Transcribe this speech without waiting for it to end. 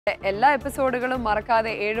എല്ലാ എപ്പിസോഡുകളും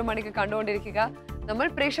മറക്കാതെ 7 മണിക്ക് കണ്ടുകൊണ്ടിരിക്കുക. നമ്മൾ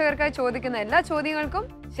പ്രേക്ഷകർക്കായി ചോദിക്കുന്ന എല്ലാ ചോദ്യങ്ങൾക്കും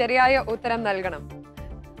ശരിയായ ഉത്തരം നൽകണം.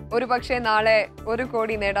 ഒരുപക്ഷേ നാളെ 1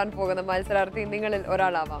 കോടി നേടാൻ പോകുന്ന മത്സരാർത്ഥി നിങ്ങളിൽ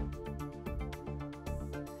ഒരാളാവാം.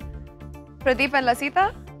 Pradeep and Lasitha,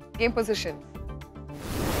 game position.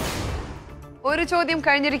 ഒരു ചോദ്യം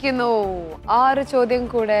കഴിഞ്ഞിരിക്കുന്നു. 6 ചോദ്യം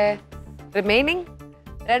കൂടെ റിമൈനിങ്.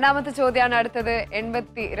 രണ്ടാമത്തെ ചോദ്യമാണ് അടുത്തത്.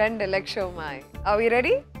 82 ലക്ഷവുമായി. Are we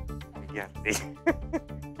ready?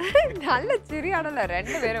 നല്ല ചിരിയാണല്ലോ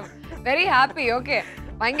രണ്ടുപേരും. Very happy. ഓക്കെ,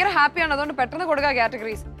 ഭയങ്കര ഹാപ്പിയാണ്. അതുകൊണ്ട് പെട്ടെന്ന് കൊടുക്കുക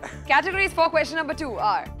categories. Categories four question number 2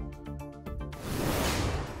 R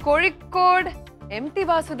Kozhikode MT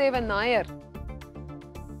Vasudevan Nair.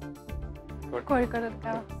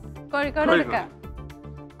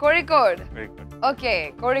 Kozhikode. Okay,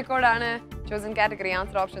 കോഴിക്കോടാണ് chosen category.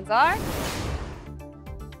 Answer options are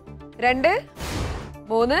 2,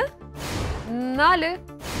 3, 4,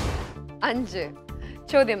 5.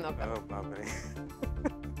 ചോദ്യം നോക്കാം.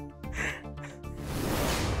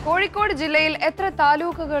 കോഴിക്കോട് ജില്ലയിൽ എത്ര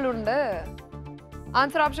താലൂക്കുകളുണ്ട്?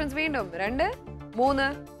 ആൻസർ ഓപ്ഷൻസ് വീണ്ടും 2, 3,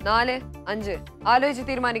 4, 5. ആലോചിച്ച്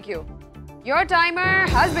തീരുമാനിക്കൂ. Your timer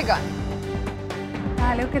has begun.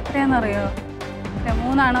 Taluk എത്രയാണെന്നറിയോ?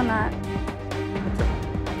 3 ആണോ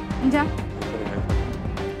 5?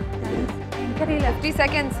 എനിക്കറിയില്ല. 50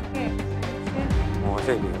 seconds.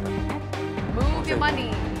 Move your money.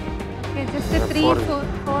 Okay, just 3,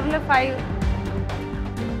 4, 5.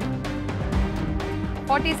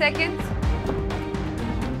 40 seconds.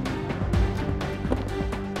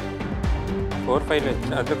 4, 5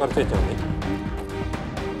 അത് കുറച്ച് വെച്ചാൽ മതി.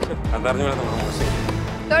 അതറിഞ്ഞു വേണം നമ്മൾ മോശം.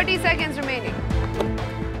 30 seconds remaining.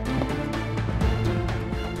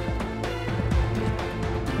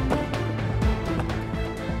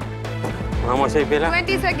 മോശം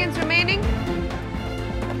 20 seconds remaining.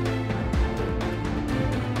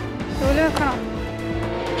 ചൂല് വെക്കണം.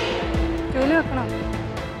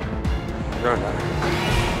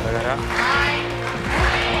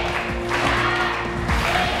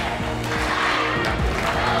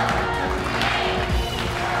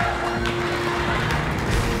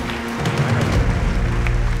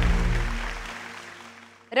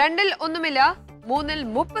 രണ്ടിൽ ഒന്നുമില്ല. 3-ൽ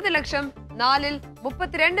 30 ലക്ഷം, 4-ൽ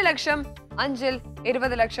 32 ലക്ഷം, 5-ൽ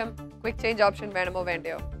 20 ലക്ഷം. ക്വിക്ക് ചേഞ്ച് ഓപ്ഷൻ വേണമോ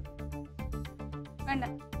വേണ്ടയോ? വേണ്ട.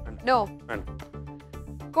 നോ.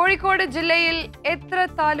 കോഴിക്കോട് ജില്ലയിൽ എത്ര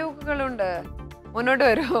താലൂക്കുകളുണ്ട്? മുന്നോട്ട്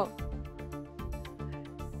വരുമോ?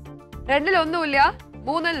 2-ൽ ഒന്നുമില്ല,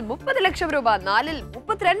 3-ൽ 30 ലക്ഷം രൂപ, 4-ൽ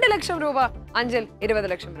 32 ലക്ഷം രൂപ, 5-ൽ 20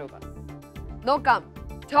 ലക്ഷം രൂപ. നോക്കാം.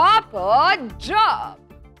 Top or drop?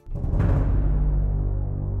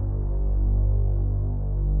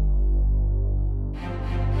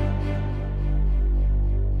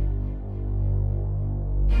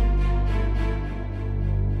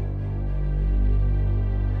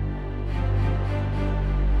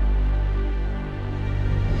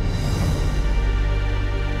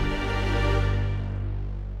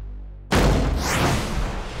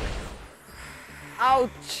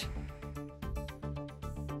 Ouch.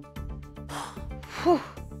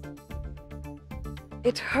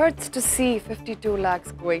 It hurts to see 52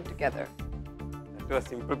 lakhs going together. That was a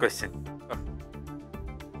simple question.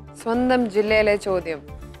 സ്വന്തം ജില്ലയിലെ ചോദ്യം.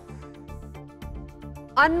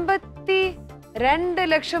 52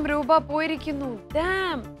 ലക്ഷം രൂപ പോയിരിക്കുന്നു.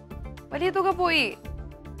 ഡാം, വലിയ തുക പോയി.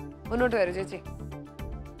 മുന്നോട്ട് വരൂ ചേച്ചി.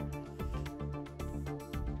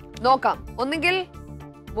 നോക്കാം. ഒന്നുകിൽ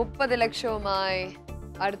 30 ലക്ഷവുമായി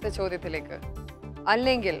അടുത്ത ചോദ്യത്തിലേക്ക്,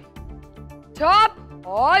 അല്ലെങ്കിൽ ടോപ്പ്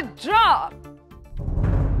ഓർ ഡ്രോപ്പ്?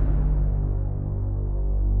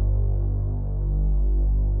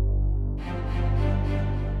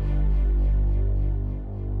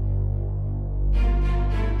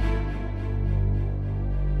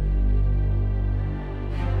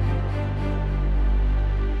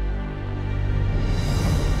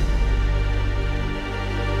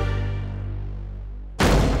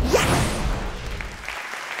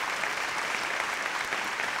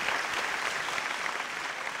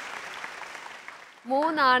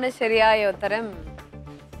 മൂന്നാണ് ശരിയായ ഉത്തരം.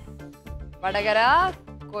 വടകര,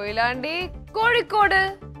 കൊയിലാണ്ടി, കോഴിക്കോട്.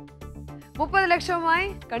 30 ലക്ഷവുമായി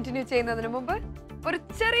കണ്ടിന്യൂ ചെയ്യുന്നതിന് മുമ്പ് ഒരു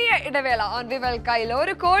ചെറിയ ഇടവേള. ഓൺ വിവൽ കയ്യിൽ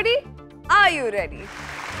ഒരു കോടി. Are you ready?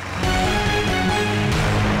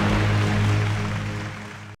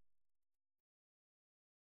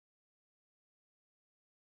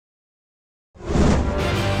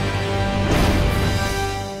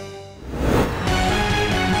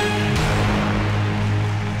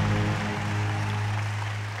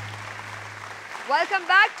 Welcome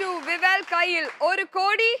back to Kaiyil Oru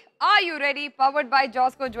Kodi. Are you ready? Powered by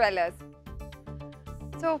Josco Jewelers.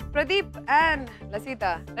 So Pradeep and Lasita,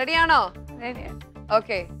 ready ആണോ? Ready.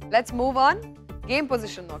 Okay, let's move on. Game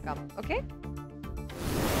position നോക്കാം. Okay?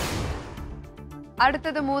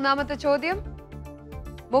 അടുത്തത് മൂന്നാമത്തെ ചോദ്യം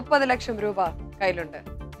 30 ലക്ഷം രൂപ കയ്യിലുണ്ട്.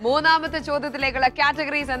 മൂന്നാമത്തെ ചോദ്യത്തിലേക്കുള്ള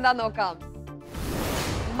കാറ്റഗറീസ് എന്താ നോക്കാം.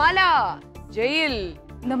 മല, ജയിൽ.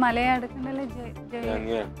 ഇത് മലയാ എടുക്കണ്ടല്ലേ?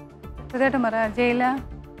 പറ ജയില.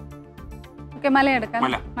 ഓക്കെ, മല എടുക്കാം.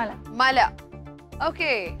 മല. മല.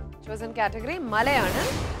 ഓക്കെ, ചോസൻ കാറ്റഗറി മലയാണ്.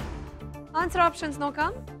 ആൻസർ ഓപ്ഷൻസ്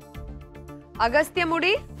നോക്കാം.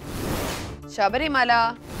 അഗസ്ത്യമുടി, ശബരിമല,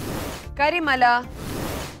 കരിമല,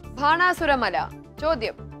 ബാണാസുരമല.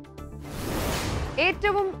 ചോദ്യം,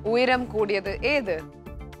 ഏറ്റവും ഉയരം കൂടിയത് ഏത്?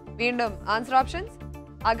 വീണ്ടും ആൻസർ ഓപ്ഷൻസ്.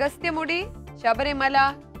 അഗസ്ത്യമുടി, ശബരിമല,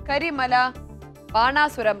 കരിമല,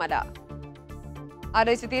 ബാണാസുരമല.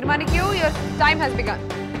 ആലോചിച്ച് തീരുമാനിക്കൂ. Your time has begun.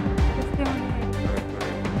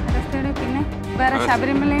 പിന്നെ വേറെ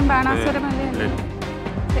ശബരിമലയും ബാണാസുരമലയും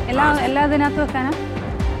എല്ലാ ഇതിനകത്ത് വെക്കാനാ?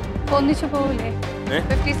 ഒന്നിച്ചു പോവില്ലേ?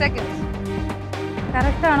 50 seconds.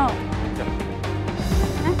 കറക്റ്റ് ആണോ?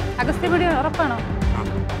 അഗസ്ത്യമുടി ഉറപ്പാണോ?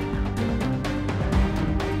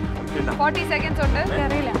 40 seconds ഉണ്ട്.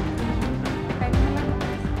 അറിയില്ല.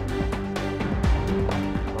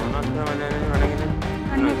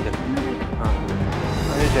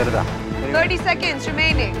 30 seconds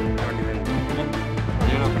remaining.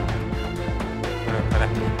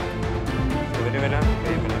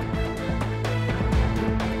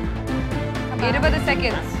 20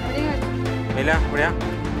 seconds.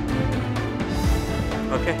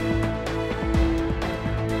 Okay.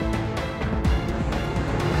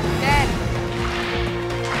 10.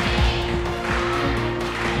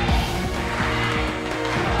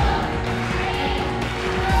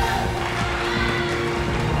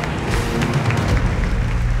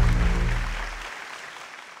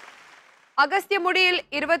 അഗസ്ത്യമുടിയിൽ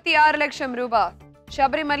 26 ലക്ഷം രൂപ,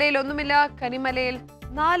 ശബരിമലയിൽ ഒന്നുമില്ല, കനിമലയിൽ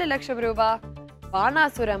 4 ലക്ഷം രൂപ,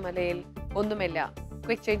 ബാണാസുരമലയിൽ ഒന്നുമില്ല.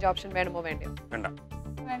 ക്വിക്ക് ചേഞ്ച് ഓപ്ഷൻ വേണമോ? വേണ്ടയോ?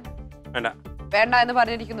 വേണ്ട എന്ന്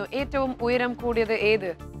പറഞ്ഞിരിക്കുന്നു. ഏറ്റവും ഉയരം കൂടിയത് ഏത്?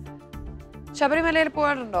 ശബരിമലയിൽ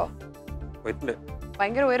പോയിട്ടുണ്ടോ?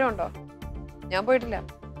 ഭയങ്കര ഉയരമുണ്ടോ? ഞാൻ പോയിട്ടില്ല.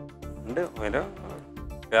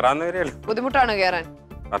 ബുദ്ധിമുട്ടാണ് കേറാൻ.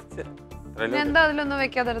 എന്താ അതിലൊന്നും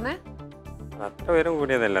വെക്കാതിരുന്നേ?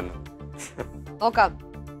 നോക്കാം.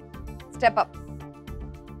 Step up.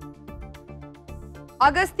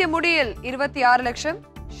 അഗസ്ത്യമുടിയിൽ 26 ലക്ഷം,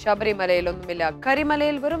 ശബരിമലയിൽ ഒന്നുമില്ല,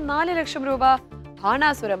 കരിമലയിൽ വെറും 4 ലക്ഷം രൂപ,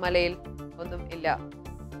 ബാണാസുരമലയിൽ ഒന്നും ഇല്ല.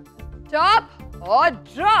 Top or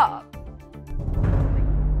drop?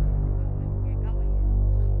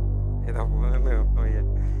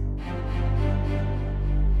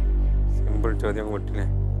 സിമ്പിൾ ചോദ്യം കൂട്ടില്ലേ?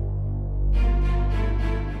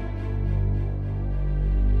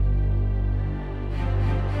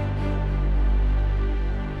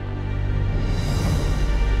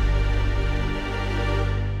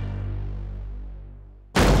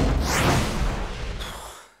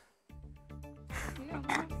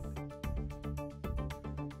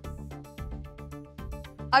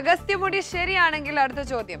 അഗസ്ത്യമുടി ശരിയാണെങ്കിൽ അടുത്ത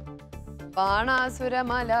ചോദ്യം,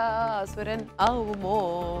 ബാണാസുരമല അസുരൻ ആവുമോ?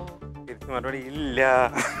 മറുപടി ഇല്ല.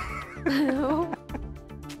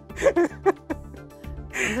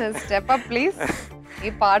 Step up please. ഈ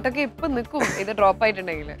പാട്ടൊക്കെ ഇപ്പൊ നിൽക്കും ഇത് ഡ്രോപ്പ്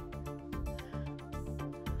ആയിട്ടുണ്ടെങ്കിൽ.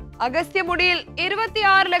 അഗസ്ത്യമുടിയിൽ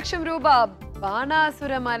 26 ലക്ഷം രൂപ,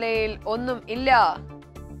 ബാണാസുരമലയിൽ ഒന്നും ഇല്ല.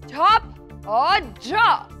 Top or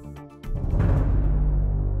drop?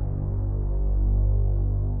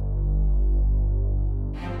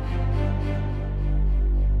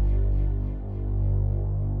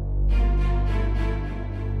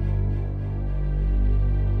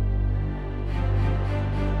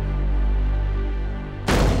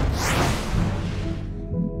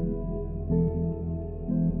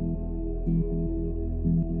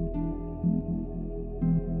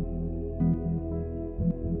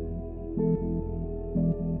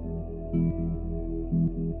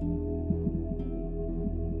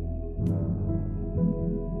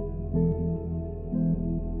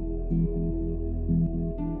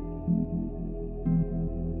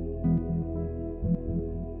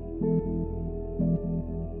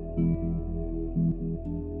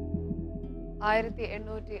 ആയിരത്തി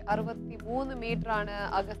 863 മീറ്റർ ആണ്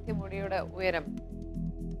അഗസ്ത്യമുടിയുടെ ഉയരം.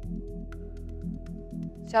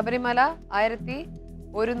 ശബരിമല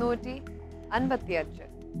 1155,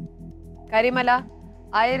 കരിമല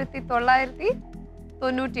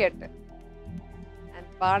 1998,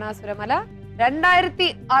 ബാണാസുരമല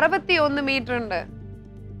 2061 മീറ്റർ ഉണ്ട്.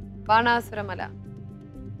 ബാണാസുരമല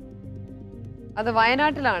അത്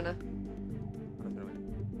വയനാട്ടിലാണ്.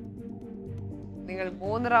 നിങ്ങൾ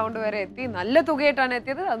 3 റൗണ്ട് വരെ എത്തി. നല്ല തുകയായിട്ടാണ്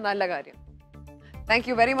എത്തിയത്. അത് നല്ല കാര്യം. Thank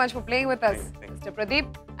you very much for playing with us, Mr. Pradeep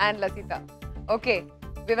and Lasita. Okay,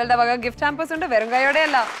 വിവളുടെ വക ഗിഫ്റ്റ് ഹാമ്പേഴ്സ് ഉണ്ട്. വെറും കൈയോടെ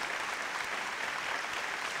അല്ല.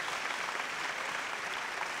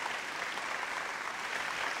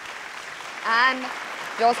 And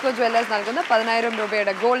ജോസ്കോ ജ്വല്ലേഴ്സ് നൽകുന്ന 10,000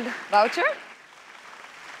 രൂപയുടെ gold voucher.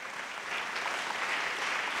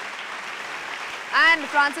 And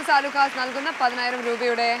Francis Alukkas നൽകുന്ന 10,000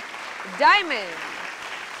 രൂപയുടെ ഡയമണ്ട്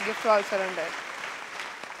ഗിഫ്റ്റ് വൗച്ചർ ഉണ്ട്.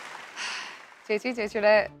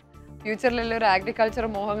 ചേച്ചിയുടെ ഫ്യൂച്ചറിലുള്ള ഒരു അഗ്രികൾച്ചർ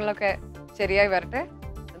മോഹങ്ങളൊക്കെ ശരിയായി വരട്ടെ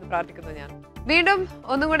എന്ന് പ്രാർത്ഥിക്കുന്നു ഞാൻ. വീണ്ടും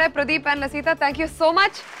ഒന്നും കൂടെ Pradeep and ലസീത, thank you so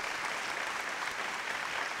much.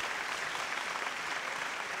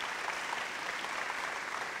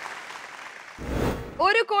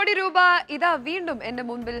 ഒരു കോടി രൂപ ഇതാ വീണ്ടും എന്റെ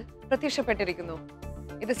മുൻപിൽ പ്രത്യക്ഷപ്പെട്ടിരിക്കുന്നു.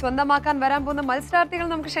 ഇത് സ്വന്തമാക്കാൻ വരാൻ പോകുന്ന മത്സരാർത്ഥികൾ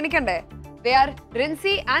നമുക്ക് ക്ഷണിക്കണ്ടേ? They are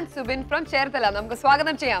Rincy and Subin from Cherthala. നമുക്ക്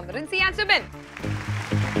സ്വാഗതം ചെയ്യാം റിൻസി ആൻഡ് സുബിൻ.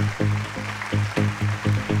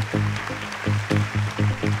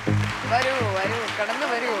 വരൂ വരൂ, കടന്നു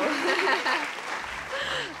വരൂ.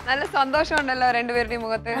 നല്ല സന്തോഷമുണ്ടല്ലോ രണ്ടുപേരുടെയും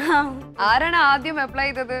മുഖത്ത്. ആരാണ് ആദ്യം അപ്ലൈ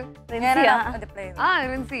ചെയ്തത്? ആ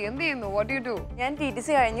റിൻസി, എന്ത് ചെയ്യുന്നു? What you do? ഞാൻ TTC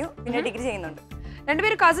കഴിഞ്ഞു, പിന്നെ ഡിഗ്രി ചെയ്യുന്നുണ്ട്.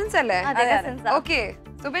 രണ്ടുപേരും കസിൻസ് അല്ലേ? ഓക്കെ.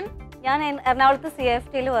 സുബിൻ? ഞാൻ എറണാകുളത്ത്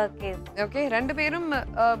CFT വർക്ക് ചെയ്യുന്നു. ഓക്കെ, രണ്ടുപേരും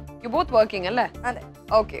യു ബോത്ത് വർക്കിംഗ് അല്ലേ? അതെ.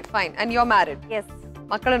 Okay fine. And you are married? Yes.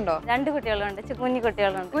 മക്കളുണ്ടോ? 2 കുട്ടികളുണ്ട്, കുഞ്ഞു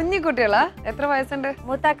കുട്ടികളുണ്ട്. കുഞ്ഞു കുട്ടികളാ? എത്ര വയസ്സുണ്ട്?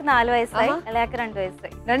 മൂത്താക്ക് 4 വയസ്സായി, ഇളയാക്ക് 2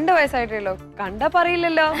 വയസ്സായി. 2 വയസ്സായിട്ടല്ലോ. കണ്ടാ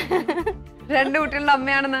പറയില്ലല്ലോ 2 കുട്ടികളുടെ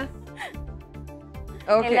അമ്മയാണെന്ന്.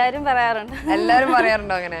 എല്ലാരും പറയാറുണ്ട്. എല്ലാരും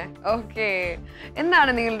പറയാറുണ്ടോ അങ്ങനെ? ഓക്കെ.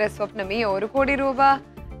 എന്താണ് നിങ്ങളുടെ സ്വപ്നം? ഈ 1 കോടി രൂപ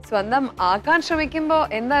സ്വന്തം ആക്കാൻ ശ്രമിക്കുമ്പോ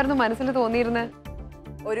എന്തായിരുന്നു മനസ്സിൽ തോന്നിയിരുന്നത്?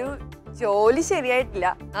 ഒരു ജോലി ശരിയായിട്ടില്ല,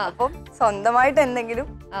 അപ്പം സ്വന്തമായിട്ട് എന്തെങ്കിലും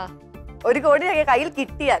 1 കോടി കയ്യിൽ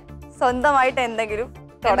കിട്ടിയാൽ സ്വന്തമായിട്ട് എന്തെങ്കിലും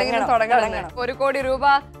തുടങ്ങണം. 1 കോടി രൂപ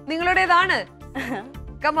നിങ്ങളുടേതാണ്.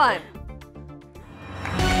 കമാൻ.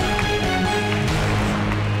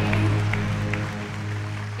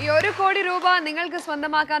 ഈ 1 കോടി രൂപ നിങ്ങൾക്ക്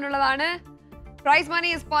സ്വന്തമാക്കാനുള്ളതാണ്. Prize money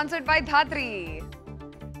is sponsored by Dhathri.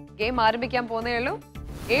 Game ആരംഭിക്കാൻ പോകുന്നേ ഉള്ളൂ.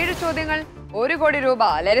 7 ചോദ്യങ്ങൾ, 1 കോടി രൂപ.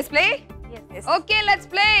 Let us play? Yes. Okay, let's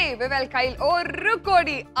play. We will Kaiyil Oru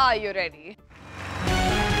Kodi. Are you ready?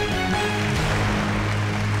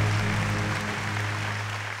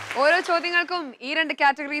 ഓരോ ചോദ്യങ്ങൾക്കും ഈ 2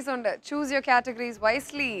 categories ഉണ്ട്. Choose your categories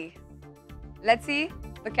wisely. Let's see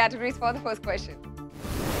the categories for the first question.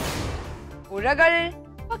 പുഴകൾ,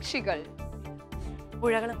 പക്ഷികൾ.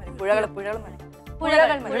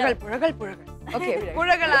 Okay,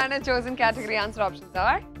 പുഴകളാണ് chosen category. Answer options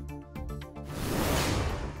are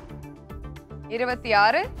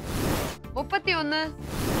 26, 31,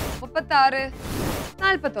 36,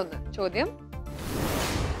 41. ചോദ്യം: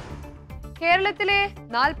 കേരളത്തിലെ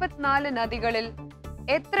 44 നദികളിൽ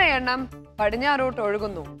എത്ര എണ്ണം പടിഞ്ഞാറോട്ട്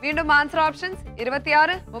ഒഴുകുന്നു? വീണ്ടും answer options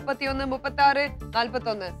 26, 31, 36,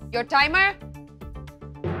 41. Your timer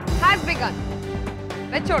has begun.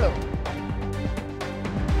 വെച്ചോളൂ.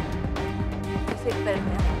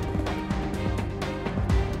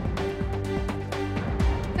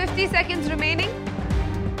 50 seconds remaining.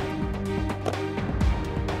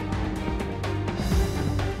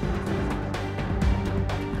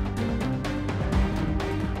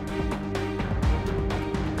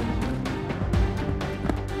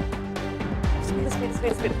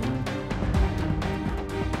 Speed.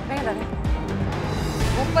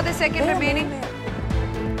 30 seconds remaining.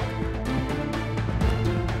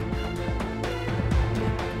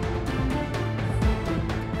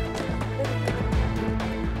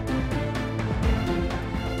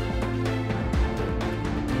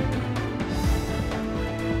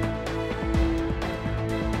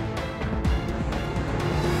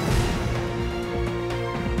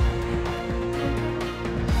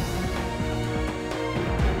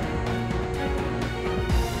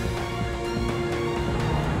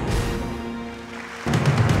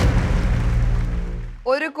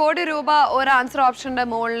 ഒരു കോടി രൂപ ഒരു ആൻസർ ഓപ്ഷന്റെ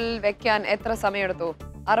മുകളിൽ വെക്കാൻ എത്ര സമയം എടുത്തു?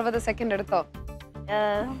 60 സെക്കൻഡ് എടുത്തോ?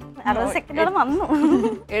 60 സെക്കൻഡോളം വന്നു.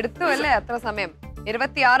 എടുത്തു അല്ലേ? അത്ര സമയം.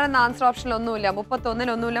 26 എന്ന ആൻസർ ഓപ്ഷനിൽ ഒന്നുമില്ല,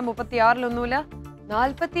 31 ഒന്നുമില്ല, 36 ഒന്നുമില്ല,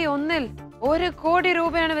 41 1 കോടി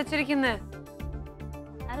രൂപയാണ് വെച്ചിരിക്കുന്നത്.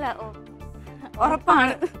 അല്ല,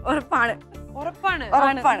 ഉറപ്പാണ്.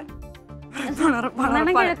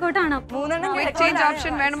 ചേഞ്ച്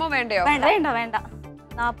ഓപ്ഷൻ വേണമോ വേണ്ടയോ? വേണ്ട.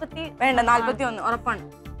 41 ഉറപ്പാണ്.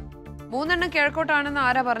 3 എണ്ണം കിഴക്കോട്ടാണെന്ന്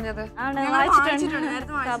ആരാ പറഞ്ഞത്?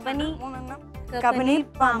 കബനി,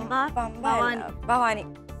 ഭവാനി.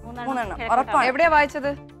 3 എണ്ണം ഉറപ്പാണ്. എവിടെയാ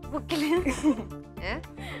വായിച്ചത്? ബുക്കില്.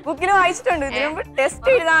 ബുക്കിൽ വായിച്ചിട്ടുണ്ട്. ഇതിനു മുമ്പ് ടെസ്റ്റ്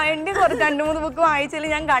എഴുതാൻ വേണ്ടി 2-3 ബുക്ക് വായിച്ചതിൽ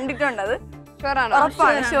ഞാൻ കണ്ടിട്ടുണ്ട്. അത് ഷുവറാണോ?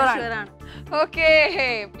 ഉറപ്പാണ്, ഷുവറാണ്. Okay,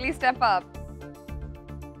 please step up.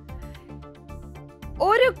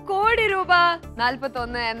 1 കോടി രൂപ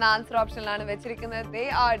 41 എന്ന ആൻസർ ഓപ്ഷനിലാണ് വെച്ചിരിക്കുന്നത്. They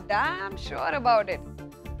are damn sure about it.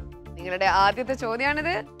 നിങ്ങളുടെ ആദ്യത്തെ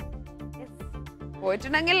ചോദ്യമാണിത്.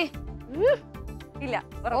 പോയിട്ടുണ്ടെങ്കിൽ ഇല്ല,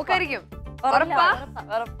 ഓക്കായിരിക്കും. ഉറപ്പാണ്.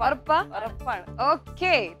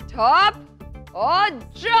 Okay, top or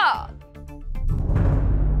drop?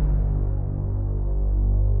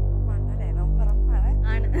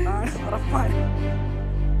 ഉറപ്പാണ്.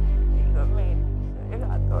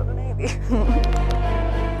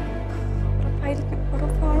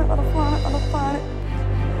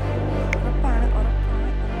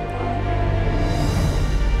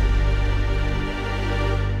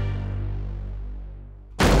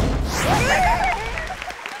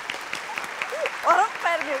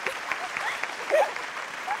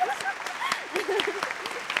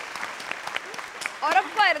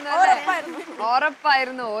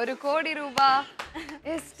 ഉറപ്പായിരുന്നു. 1 കോടി രൂപ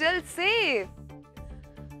is still safe.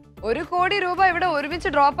 1 കോടി രൂപ ഇവിടെ ഒരുമിച്ച്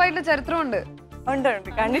ഡ്രോപ്പ് ആയിട്ടുള്ള ചരിത്രമുണ്ട്.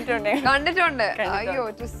 കണ്ടിട്ടുണ്ട്. അയ്യോ,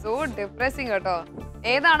 ഇറ്റ് ഈസ് സോ ഡിപ്രസിംഗ് കേട്ടോ.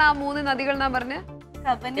 ഏതാണ് ആ 3 നദികൾ എന്നാ പറഞ്ഞ്?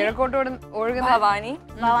 കിഴക്കോട്ട് ഒഴുകുന്ന ഭവാനി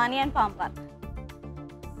ആൻഡ് പാമ്പാർ.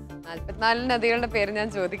 44 നദികളുടെ പേര് ഞാൻ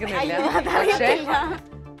ചോദിക്കുന്നില്ല. പക്ഷേ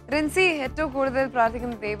റിൻസി ഏറ്റവും കൂടുതൽ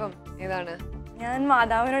പ്രാർത്ഥിക്കുന്ന ദൈവം ഏതാണ്? ഞാൻ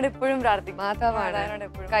മാതാവിനോട് എപ്പോഴും പ്രാർത്ഥിക്കും. മാതാവാണ്.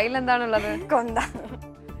 കയ്യിൽ എന്താണുള്ളത്? കൊന്ത.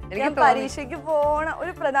 എനിക്ക് പരീക്ഷയ്ക്ക് പോണ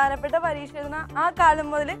ഒരു പ്രധാനപ്പെട്ട പരീക്ഷ ആ കാലം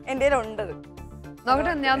മുതൽ എന്റെ ഉണ്ടത്.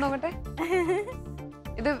 നോക്കട്ടെ, ഞാൻ നോക്കട്ടെ.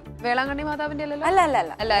 ഇത് വേളാങ്കണ്ണി മാതാവിന്റെ അല്ലല്ലോ? അല്ല.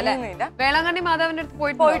 വേളാങ്കണ്ണി മാതാവിന്റെ അടുത്ത്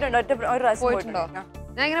പോയിട്ടുണ്ടോ?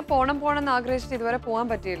 ഞാൻ ഇങ്ങനെ പോണം എന്ന് ആഗ്രഹിച്ചിട്ട് ഇതുവരെ പോകാൻ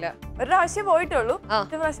പറ്റിയില്ല. ഒരു പ്രാവശ്യം പോയിട്ടുള്ളൂ.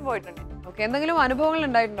 പോയിട്ടുണ്ട്. ഓക്കെ, എന്തെങ്കിലും അനുഭവങ്ങൾ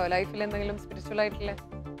ഉണ്ടായിട്ടുണ്ടോ ലൈഫിൽ? എന്തെങ്കിലും സ്പിരിച്വൽ ആയിട്ടുള്ള?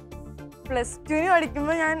 +2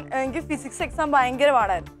 പഠിക്കുമ്പോൾ എനിക്ക് ഫിസിക്സ് എക്സാം ഭയങ്കര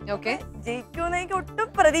പാടായിരുന്നു. ഓക്കെ, ജയിക്കുമെന്ന് എനിക്ക് ഒട്ടും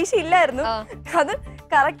പ്രതീക്ഷ ഇല്ലായിരുന്നു. അത്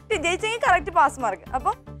കറക്റ്റ് ജയിച്ചെങ്കിൽ കറക്റ്റ് പാസ് മാർക്ക്. അപ്പൊ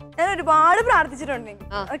ഞാൻ ഒരുപാട് പ്രാർത്ഥിച്ചിട്ടുണ്ട്.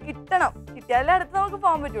 അത് കിട്ടണം, കിട്ടിയാലേ അടുത്ത് നമുക്ക്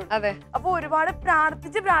പോകാൻ പറ്റുള്ളൂ. അതെ. അപ്പൊ ഒരുപാട്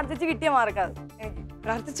പ്രാർത്ഥിച്ച് കിട്ടിയ മാർക്ക്. അത് എനിക്ക്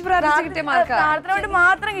പ്രാർത്ഥന കൊണ്ട്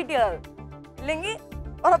മാത്രം കിട്ടിയത്. ഇല്ലെങ്കിൽ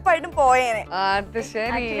ഉറപ്പായിട്ടും പോയേനെ.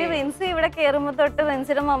 റിൻസി ഇവിടെ കേറുമ്പോ തൊട്ട്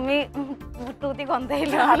റിൻസിയുടെ മമ്മി മുട്ടൂത്തി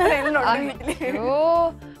കൊന്തയില്ല.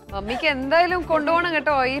 മമ്മിക്ക് എന്തായാലും കൊണ്ടുപോകണം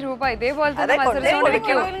കേട്ടോ ഈ രൂപ. ഇതേപോലെ തന്നെ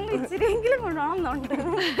ഇച്ചിരിയെങ്കിലും കൊണ്ടുപോകണമെന്നുണ്ട്.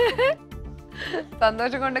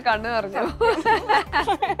 സന്തോഷം കൊണ്ട് കണ്ണു നിറഞ്ഞു.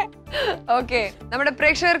 ഓക്കെ, നമ്മുടെ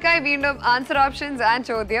പ്രേക്ഷകർക്കായി വീണ്ടും ആൻസർ ഓപ്ഷൻസ് ആൻഡ്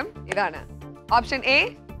ചോദ്യം ഇതാണ്. Option A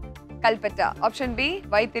Kalpetta, option B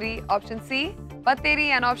Vythiri, option C Bathery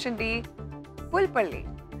and option D Pulpally.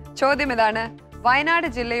 ചോദ്യം ഇതാണ്. വയനാട്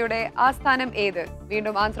ജില്ലയുടെ ആസ്ഥാനം ഏത്?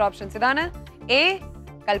 വീണ്ടും ആൻസർ ഓപ്ഷൻസ് ഇതാണ്. A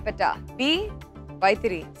Kalpetta, B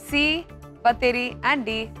Vythiri, C Bathery and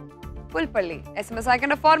D Pulpally. SMS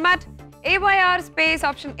അയക്കേണ്ട format AYR space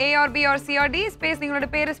option A or B or C or D space നിങ്ങളുടെ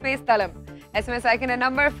പേര് സ്പേസ് സ്ഥലം. SMS അയക്കേണ്ട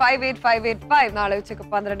നമ്പർ 58585. നാളെ ഉച്ചയ്ക്ക്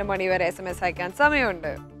 12 മണി വരെ SMS അയക്കാൻ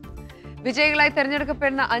സമയമുണ്ട്. വിജയികളായി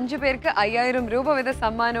തെരഞ്ഞെടുക്കപ്പെടുന്ന 5 പേർക്ക് 5000 രൂപ വീത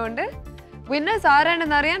സമ്മാനമുണ്ട്. വിന്നേഴ്സ്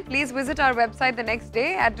ആരാണെന്ന് അറിയാൻ please visit our website the next day.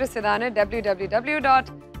 Address ഇതാണ്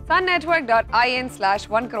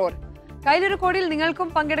www.sunnetwork.in/1crore. കയ്യിലൊരു കോടിയിൽ നിങ്ങൾക്കും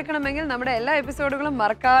പങ്കെടുക്കണമെങ്കിൽ നമ്മുടെ എല്ലാ എപ്പിസോഡുകളും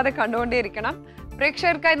മറക്കാതെ കണ്ടുകൊണ്ടേയിരിക്കണം.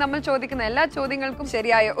 പ്രേക്ഷകർക്കായി നമ്മൾ ചോദിക്കുന്ന എല്ലാ ചോദ്യങ്ങൾക്കും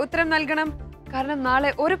ശരിയായ ഉത്തരം നൽകണം. കാരണം നാളെ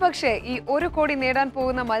ഒരു പക്ഷേ ഈ 1 കോടി നേടാൻ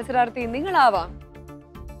പോകുന്ന മത്സരാർത്ഥി നിങ്ങളാവാം.